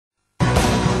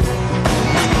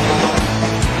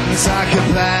Talk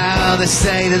about the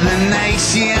state of the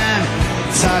nation.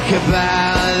 Talk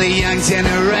about the young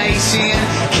generation.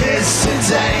 Kids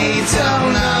today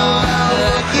don't know how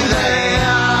lucky they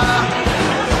are.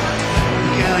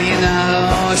 Girl, you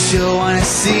know I sure wanna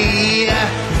see ya,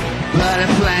 but I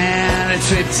plan a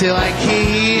trip to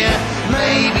IKEA.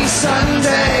 Maybe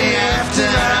Sunday after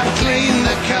I've cleaned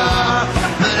the car.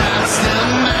 But I'm still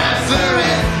mad for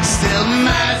it, still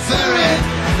mad for it.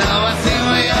 No, I think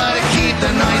we ought to keep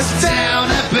the noise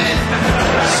down a bit.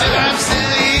 Sure, I'm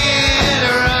still here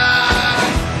to rock,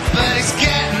 but it's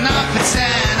getting up at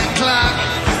 10 o'clock.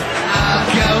 I'll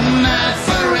go mad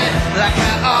for it like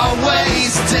I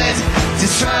always did.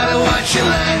 Just try to watch your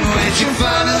language in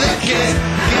front of the kid.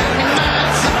 Get me mad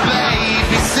to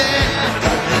babysit,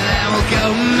 and then we'll go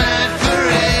mad for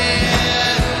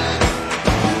it.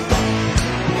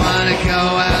 Wanna go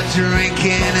out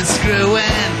drinking and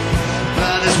screwing,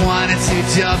 but there's one or two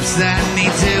jobs that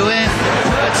need doing.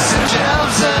 Put some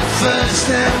jobs up first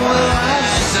and we'll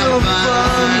have some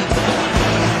fun.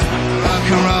 Rock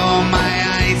and roll, my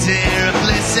idea of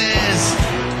bliss is,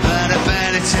 but I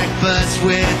better check butts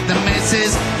with the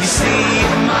missus. You see,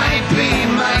 it might be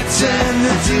my turn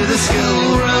to do the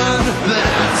school run, but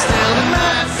I'm still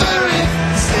mad for it,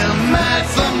 still mad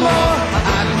for more.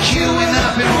 I've been queuing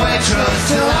up in Waitrose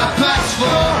till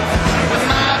 4:30. When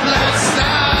my blood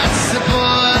starts to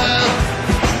boil,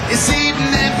 it's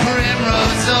evening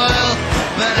primrose oil.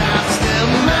 But I'm still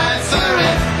mad for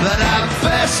it, but I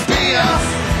best be off,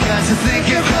 'cause I think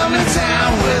you're coming down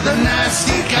with a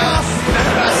nasty cough.